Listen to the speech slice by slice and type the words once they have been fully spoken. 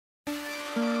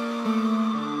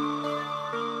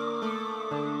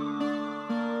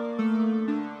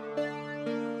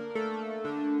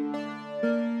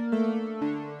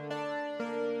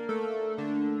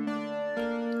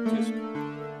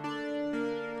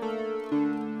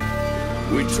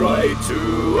We try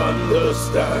to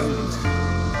understand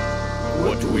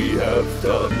what we have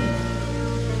done,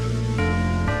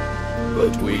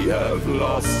 but we have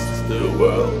lost the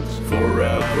world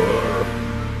forever.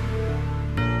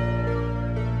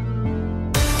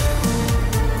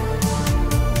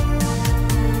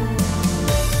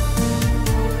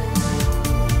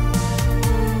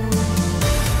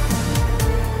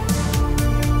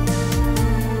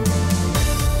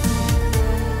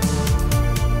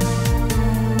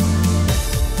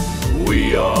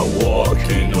 We are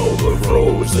walking over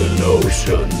frozen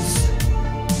oceans.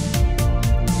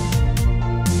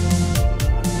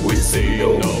 We see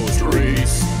no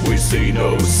trees, we see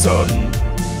no sun,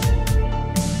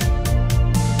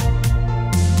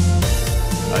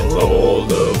 and all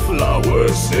the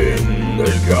flowers in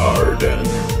the garden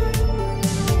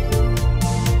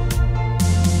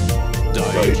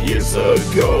died years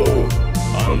ago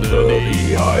under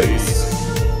the ice.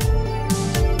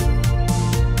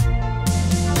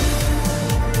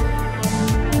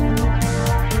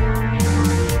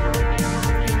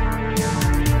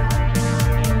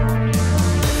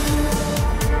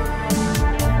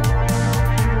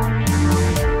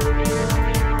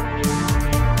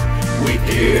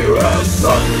 Hear a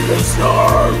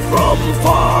thunderstorm from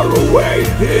far away.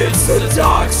 It's a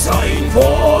dark sign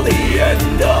for the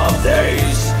end of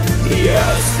days. The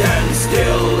earth stands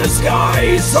still, the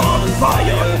sky's on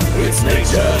fire. It's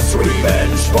nature's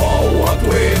revenge for what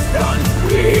we've done.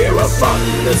 We hear a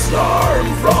thunderstorm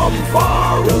from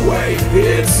far away.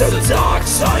 It's a dark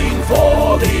sign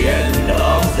for the end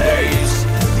of days.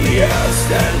 The earth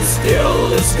stands still,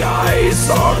 the sky's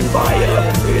on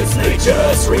fire. It's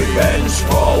nature's revenge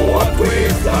for what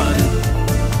we've done.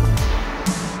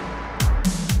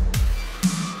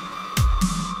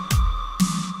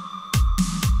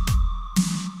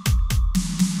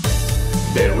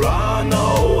 There are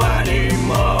no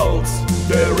animals,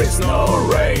 there is no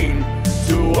rain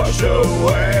to wash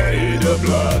away the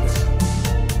blood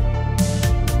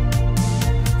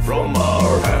from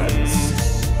our hands.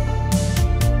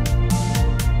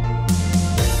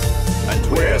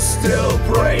 We're still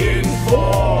praying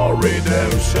for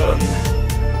redemption,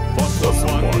 for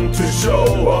someone to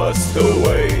show us the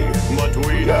way, but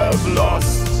we have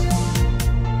lost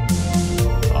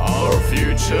our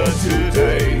future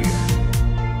today.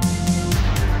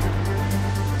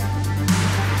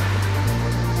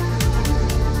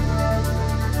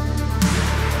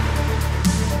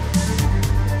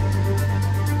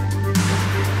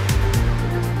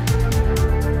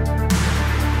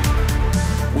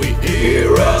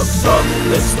 Hear a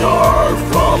thunderstorm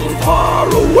from far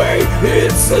away.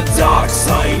 It's a dark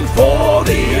sign for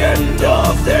the end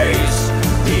of days.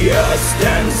 The earth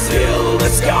stands still, the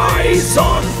sky's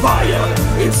on fire.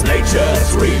 It's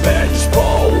nature's revenge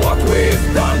for what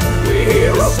we've done. We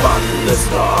hear a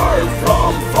thunderstorm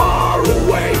from far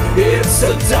away. It's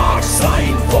a dark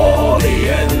sign for the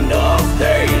end of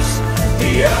days.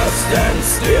 The earth stands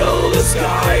still, the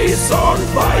sky's on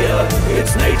fire.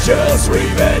 It's nature's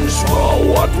revenge for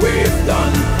what we've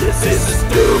done. This is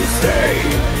Doomsday,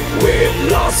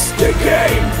 we've lost the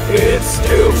game. It's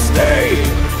Doomsday,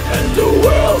 and the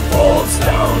world falls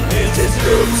down. It is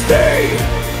Doomsday,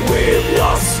 we've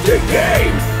lost the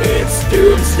game. It's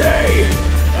Doomsday,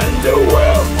 and the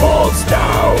world falls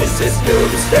down. This is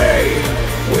Doomsday,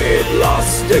 we've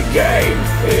lost the game.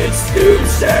 It's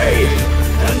Doomsday,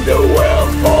 and the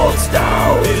world falls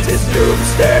down. It is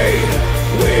Doomsday,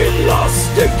 we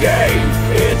lost the game.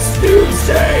 It's